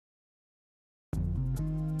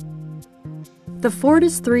The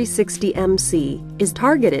Fortus 360MC is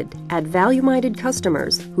targeted at value-minded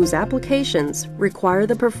customers whose applications require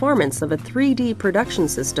the performance of a 3D production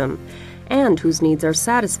system and whose needs are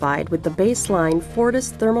satisfied with the baseline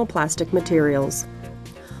Fortus thermoplastic materials.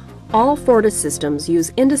 All Fortus systems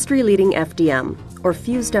use industry-leading FDM, or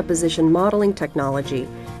fused deposition modeling technology,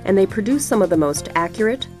 and they produce some of the most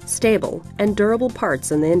accurate, stable, and durable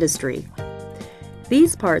parts in the industry.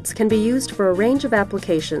 These parts can be used for a range of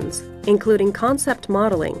applications, including concept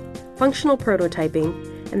modeling, functional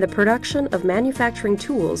prototyping, and the production of manufacturing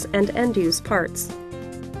tools and end-use parts.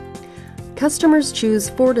 Customers choose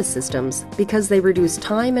Fortus systems because they reduce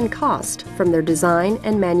time and cost from their design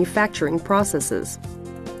and manufacturing processes.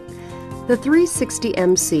 The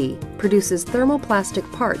 360MC produces thermoplastic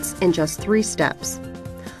parts in just 3 steps: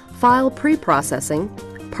 file pre-processing,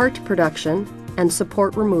 part production, and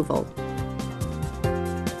support removal.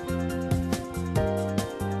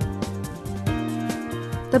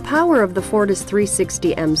 The power of the Fortus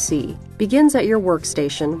 360MC begins at your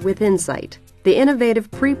workstation with Insight, the innovative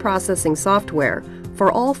pre-processing software for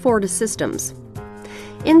all Fortus systems.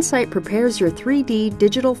 Insight prepares your 3D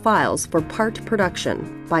digital files for part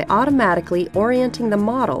production by automatically orienting the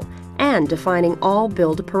model and defining all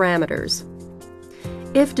build parameters.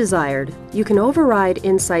 If desired, you can override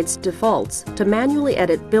Insight's defaults to manually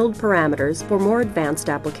edit build parameters for more advanced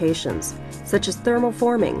applications, such as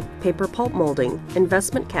thermoforming, paper pulp molding,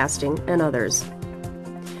 investment casting, and others.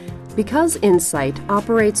 Because Insight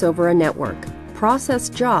operates over a network,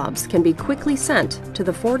 processed jobs can be quickly sent to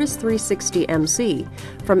the Fortus 360MC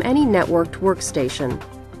from any networked workstation.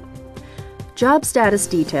 Job status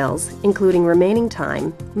details, including remaining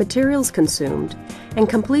time, materials consumed, and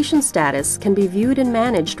completion status, can be viewed and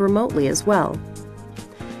managed remotely as well.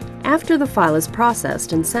 After the file is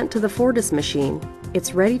processed and sent to the Fortus machine,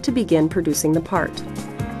 it's ready to begin producing the part.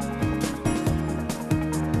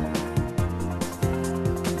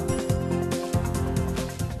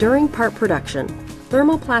 During part production,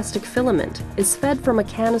 thermoplastic filament is fed from a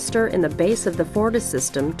canister in the base of the Fortus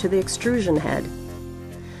system to the extrusion head.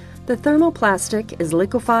 The thermoplastic is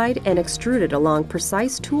liquefied and extruded along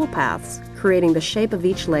precise tool paths, creating the shape of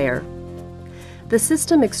each layer. The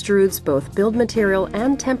system extrudes both build material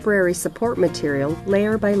and temporary support material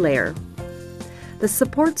layer by layer. The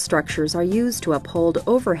support structures are used to uphold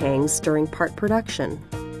overhangs during part production.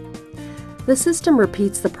 The system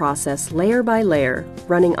repeats the process layer by layer,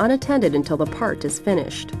 running unattended until the part is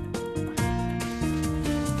finished.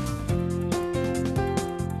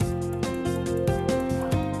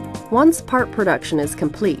 Once part production is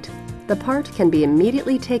complete, the part can be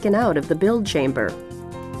immediately taken out of the build chamber.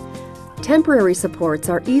 Temporary supports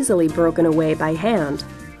are easily broken away by hand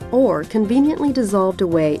or conveniently dissolved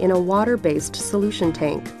away in a water-based solution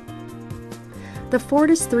tank. The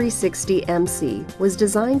Fortus 360MC was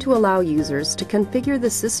designed to allow users to configure the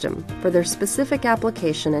system for their specific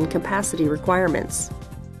application and capacity requirements.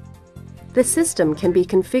 The system can be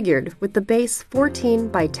configured with the base 14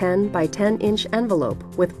 by 10 by 10 inch envelope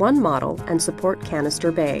with one model and support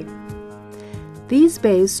canister bay. These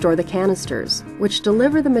bays store the canisters, which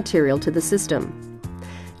deliver the material to the system.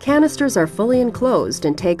 Canisters are fully enclosed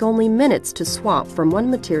and take only minutes to swap from one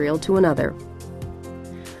material to another.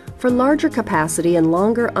 For larger capacity and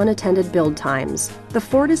longer unattended build times, the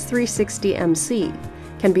Fortus 360MC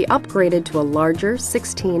can be upgraded to a larger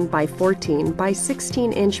 16 by 14 by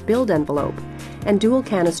 16 inch build envelope and dual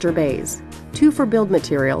canister bays, 2 for build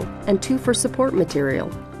material and 2 for support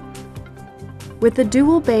material. With the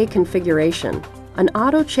dual bay configuration, an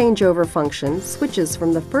auto changeover function switches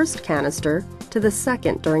from the first canister to the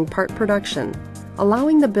second during part production,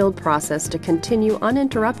 allowing the build process to continue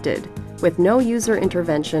uninterrupted with no user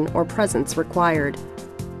intervention or presence required.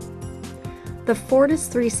 The Fortus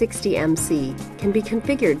 360MC can be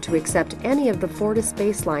configured to accept any of the Fortus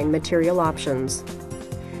baseline material options.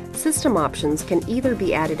 System options can either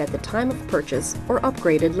be added at the time of purchase or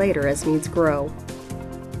upgraded later as needs grow.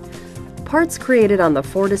 Parts created on the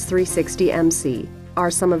Fortus 360MC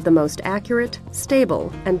are some of the most accurate,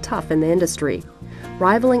 stable, and tough in the industry,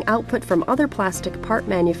 rivaling output from other plastic part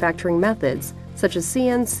manufacturing methods such as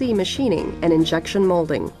CNC machining and injection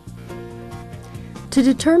molding. To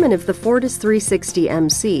determine if the Fortus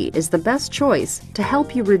 360MC is the best choice to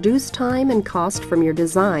help you reduce time and cost from your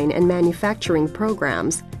design and manufacturing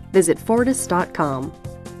programs, visit Fortus.com.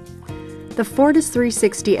 The Fortus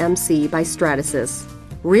 360MC by Stratasys.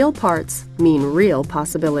 Real parts mean real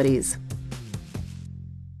possibilities.